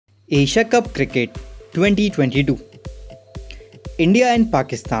Asia Cup Cricket 2022. India and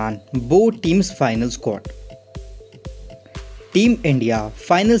Pakistan both teams final squad. Team India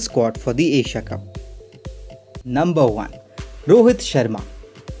final squad for the Asia Cup. Number 1. Rohit Sharma,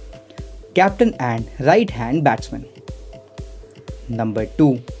 captain and right hand batsman. Number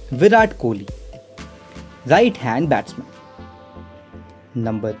 2. Virat Kohli, right hand batsman.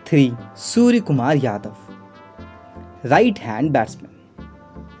 Number 3. Surya Kumar Yadav, right hand batsman.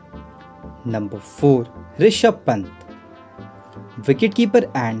 Number 4. Rishabh Pant, wicketkeeper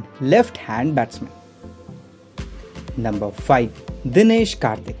and left hand batsman. Number 5. Dinesh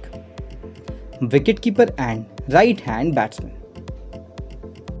Karthik, wicketkeeper and right hand batsman.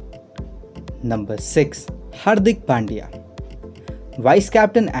 Number 6. Hardik Pandya, vice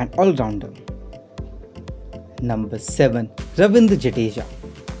captain and all-rounder. Number 7. Ravindra Jadeja,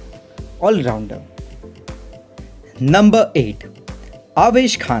 all-rounder. Number 8.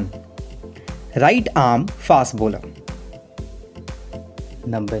 Avesh Khan, right arm fast bowler.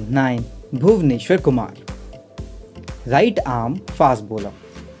 Number 9. Bhuvneshwar Kumar, right arm fast bowler.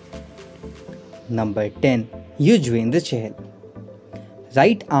 Number 10. Yuzvendra Chahal,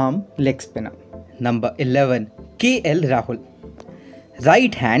 right arm leg spinner. Number 11. KL Rahul,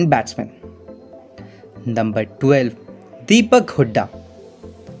 right hand batsman. Number 12. Deepak Hooda,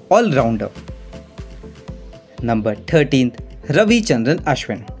 all-rounder. Number 13. Ravichandran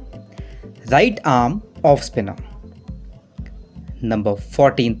Ashwin, right arm off spinner. Number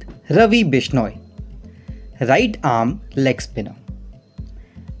 14th. Ravi Bishnoi, right arm leg spinner.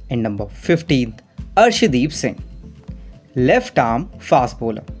 And number 15th. Arshdeep Singh, left arm fast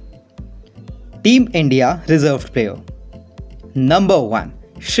bowler. Team India reserved player. Number 1.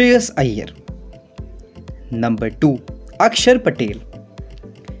 Shreyas Iyer. Number 2. Akshar Patel.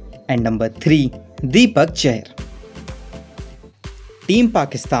 And number 3. Deepak Chahar. Team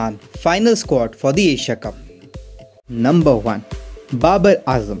Pakistan final squad for the Asia Cup. Number 1. Babar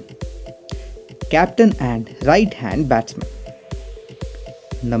Azam, captain and right hand batsman.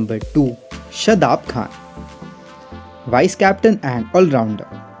 Number 2. Shadab Khan, vice captain and all-rounder.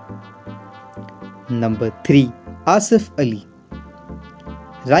 Number 3. Asif Ali,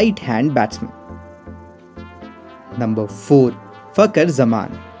 right hand batsman. Number 4. Fakhar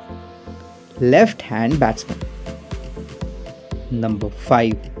Zaman, left hand batsman. Number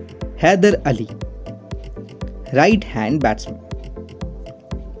 5. Haider Ali, right hand batsman.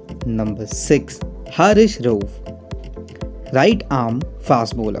 Number 6. Harish Rauf, right arm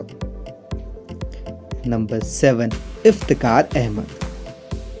fast bowler. Number 7. Iftikhar Ahmed,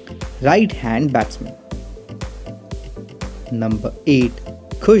 right hand batsman. Number 8.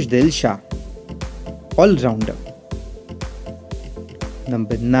 Khushdil Shah, all-rounder.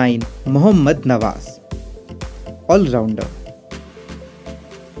 Number 9. Mohammad Nawaz, all-rounder.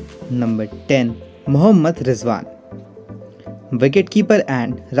 Number 10. Mohammad Rizwan, wicketkeeper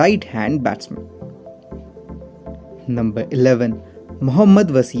and right hand batsman. Number 11. Mohammad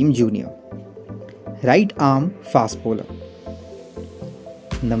Wasim Jr., right arm fast bowler.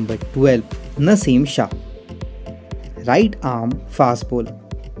 Number 12. Naseem Shah, right arm fast bowler.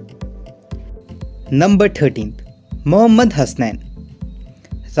 Number 13th. Mohammad Hasnain,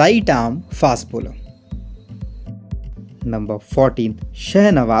 right arm fast bowler. Number 14th.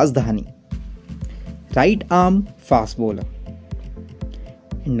 Shahnawaz Dhani, right arm fast bowler.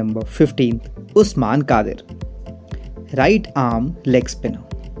 And number 15th. Usman Qadir, right arm leg spinner.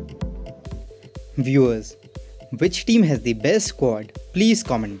 Viewers, which team has the best squad? Please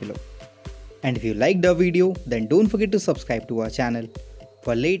comment below. And if you liked our video, then don't forget to subscribe to our channel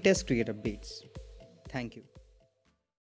for latest cricket updates. Thank you.